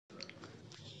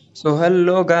So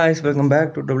hello guys, welcome back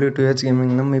to W2H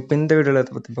gaming. நம்ம இப்போ இந்த வீடியோவில்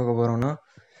எதை பற்றி பார்க்க போகிறோம்னா,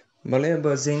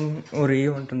 பலேபாசிங் ஒரு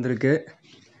ஈவெண்ட் வந்திருக்கு.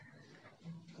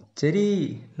 சரி,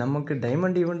 நமக்கு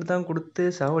டைமண்ட் ஈவெண்ட் தான் கொடுத்து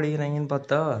சாவடிக்கிறாங்கன்னு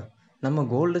பார்த்தா நம்ம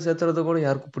கோல்டு சேர்த்துறது கூட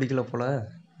யாருக்கும் பிடிக்கல போல்.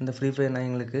 இந்த ஃப்ரீ ஃபயர்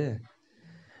நாயங்களுக்கு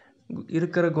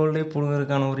இருக்கிற கோல்டே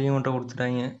பிடுங்கிறதுக்கான ஒரு ஈவெண்ட்டை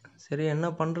கொடுத்துட்டாங்க. சரி,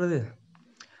 என்ன பண்ணுறது,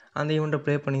 அந்த ஈவெண்ட்டை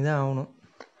ப்ளே பண்ணி தான் ஆகணும்.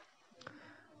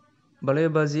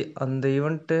 பலேபாசி அந்த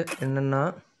ஈவெண்ட்டு என்னென்னா,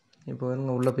 இப்போ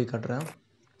வந்து உள்ளே போய் காட்டுறேன்.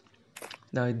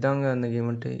 இதாங்க அந்த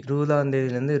ஈவெண்ட்டு 20ஆம்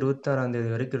தேதியிலேருந்து 26ஆம் தேதி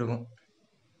வரைக்கும் இருக்கும்.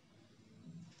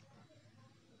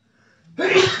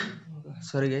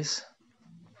 சாரி கைஸ்,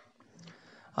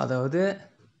 அதாவது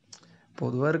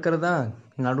பொதுவாக இருக்கிறதா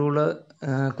நடுவில்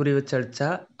குறி வச்சு அடித்தா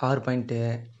 6 பாயிண்ட்டு,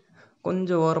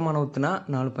 கொஞ்சம் ஓரமான ஊற்றுனா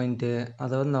 4 பாயிண்ட்டு,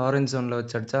 அதாவது இந்த ஆரஞ்ச் ஜோனில்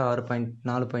வச்சு அடித்தா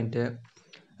 4 பாயிண்ட்டு,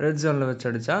 ரெட் ஜோனில் வச்சு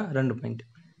அடித்தா 2 பாயிண்ட்டு.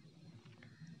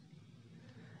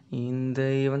 இந்த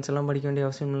ஈவெண்ட்ஸ் எல்லாம் படிக்க வேண்டிய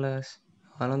அவசியம் இல்லை,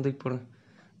 அதெல்லாம் தூக்கி போடுங்க.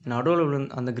 நடுவில்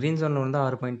விழுந்து அந்த க்ரீன் ஜோனில் விழுந்தால்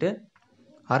 6 பாயிண்ட்டு,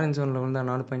 ஆரஞ்ச் ஜோனில் விழுந்தால்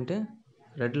 4 பாயிண்ட்டு,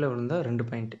 ரெட்டில் விழுந்தால் 2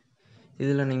 பாயிண்ட்டு.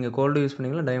 இதில் நீங்கள் கோல்டு யூஸ்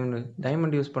பண்ணிக்கலாம்,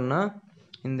 டைமண்ட் யூஸ் பண்ணால்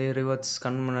இந்த ரிவார்ட்ஸ்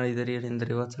கண் முன்னாடி தெரியுற இந்த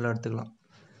ரிவார்ட்ஸ் எல்லாம் எடுத்துக்கலாம்.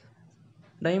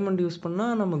 டைமண்ட் யூஸ்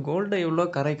பண்ணால் நம்ம கோல்டை எவ்வளோ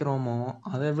கரைக்கிறோமோ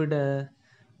அதை விட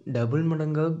டபுள்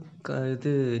மடங்காக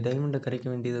இது டைமண்டை கரைக்க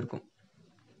வேண்டியது இருக்கும்.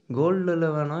 கோல்டில்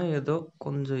வேணால் ஏதோ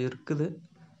கொஞ்சம் இருக்குது,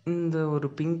 இந்த ஒரு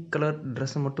பிங்க் கலர்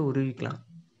ட்ரெஸ்ஸை மட்டும் உருவிக்கலாம்.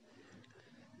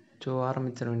 ஸோ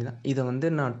ஆரம்பிச்சிட வேண்டியதான். இதை வந்து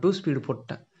நான் 2 ஸ்பீடு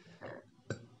போட்டேன்.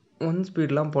 1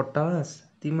 ஸ்பீட்லாம் போட்டால்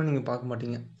சத்தியமாக நீங்கள் பார்க்க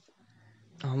மாட்டீங்க,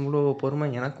 அவ்வளோ பொறுமை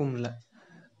எனக்கும் இல்லை.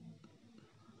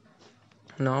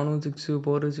 நானும்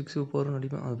 6-4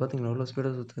 அடிப்பேன். அது பார்த்தீங்களா எவ்வளோ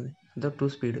ஸ்பீடாக சுற்றுது. அதுதான் 2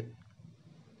 ஸ்பீடு.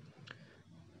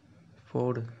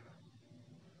 4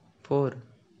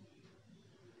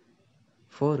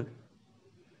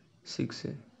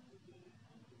 6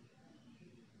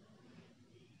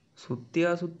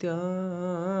 சுற்றியா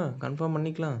கன்ஃபார்ம்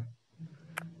பண்ணிக்கலாம்.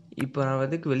 இப்போ நான்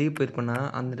எதுக்கு வெளியே போயிருப்பேன்னா,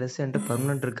 அந்த ட்ரெஸ் என்கிட்ட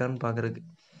பர்மனெண்ட் இருக்கான்னு பார்க்குறதுக்கு.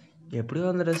 எப்படியோ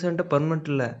அந்த ட்ரெஸ் என்கிட்ட பர்மனெண்ட்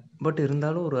இல்லை, பட்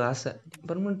இருந்தாலும் ஒரு ஆசை,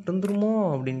 பர்மனெண்ட் இருந்துருமோ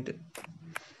அப்படின்ட்டு.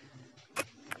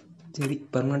 சரி,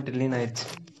 பர்மனெண்ட் இல்லைன்னு ஆயிடுச்சு.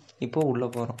 இப்போது உள்ளே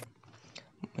போகிறோம்.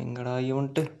 எங்கடா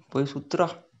ஈவெண்ட்டு, போய் சுற்றுறா,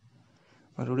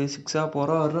 மறுபடியும் 6ஆக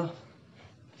போகிறா வர்றா,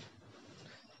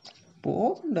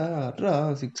 போதுண்டா அட்ரா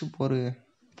 6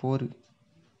 4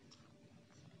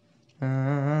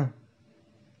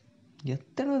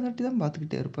 எத்தனை தாட்டி தான்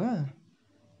பார்த்துக்கிட்டே இருப்பேன்.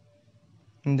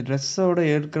 இந்த ட்ரெஸ்ஸோட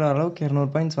எடுக்கிற அளவுக்கு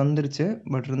 200 பாயிண்ட்ஸ் வந்துருச்சு.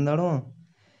 பட் இருந்தாலும்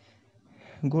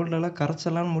கோல்டெல்லாம்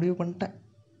கரைச்சலான்னு முடிவு பண்ணிட்டேன்.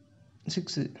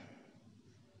 6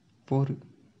 4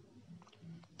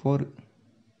 6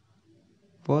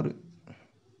 4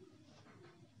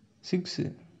 6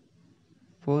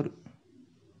 4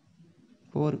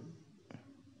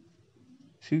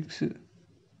 6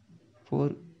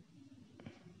 4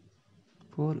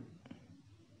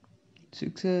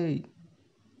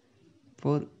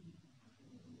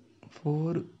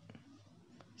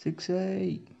 6.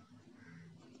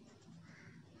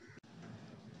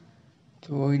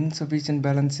 ஸோ இன்சஃபிஷியன்ட்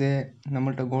பேலன்ஸு,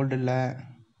 நம்மள்கிட்ட கோல்டு இல்லை.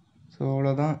 ஸோ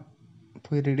அவ்வளோதான்,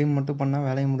 போய் ரிடீம் மட்டும் பண்ணால்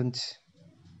வேலையை முடிஞ்சு.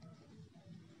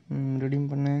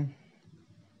 ரிடீம் பண்ணேன்.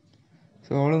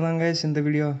 ஸோ அவ்வளோதாங்க இந்த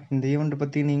வீடியோ. இந்த ஈவெண்ட்டை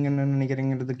பற்றி நீங்கள் என்ன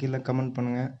நினைக்கிறீங்கிறது கீழே கமெண்ட்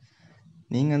பண்ணுங்கள்.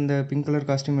 நீங்கள் அந்த பிங்க் கலர்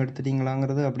காஸ்டியூம்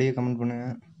எடுத்துட்டீங்களாங்கிறது அப்படியே கமெண்ட்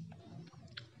பண்ணுங்கள்.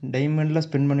 டைமண்டில்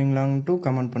ஸ்பெண்ட் பண்ணுவீங்களான்ட்டு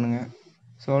கமெண்ட் பண்ணுங்கள்.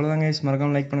 ஸோ அவ்வளோதாங்க கைஸ்,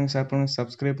 மறக்காமல் லைக் பண்ணுங்கள், ஷேர் பண்ணுங்கள்,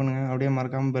 சப்ஸ்கிரைப் பண்ணுங்கள், அப்படியே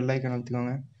மறக்காமல் bell icon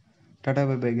அழுத்திக்கோங்க. Tata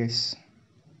bye bye guys.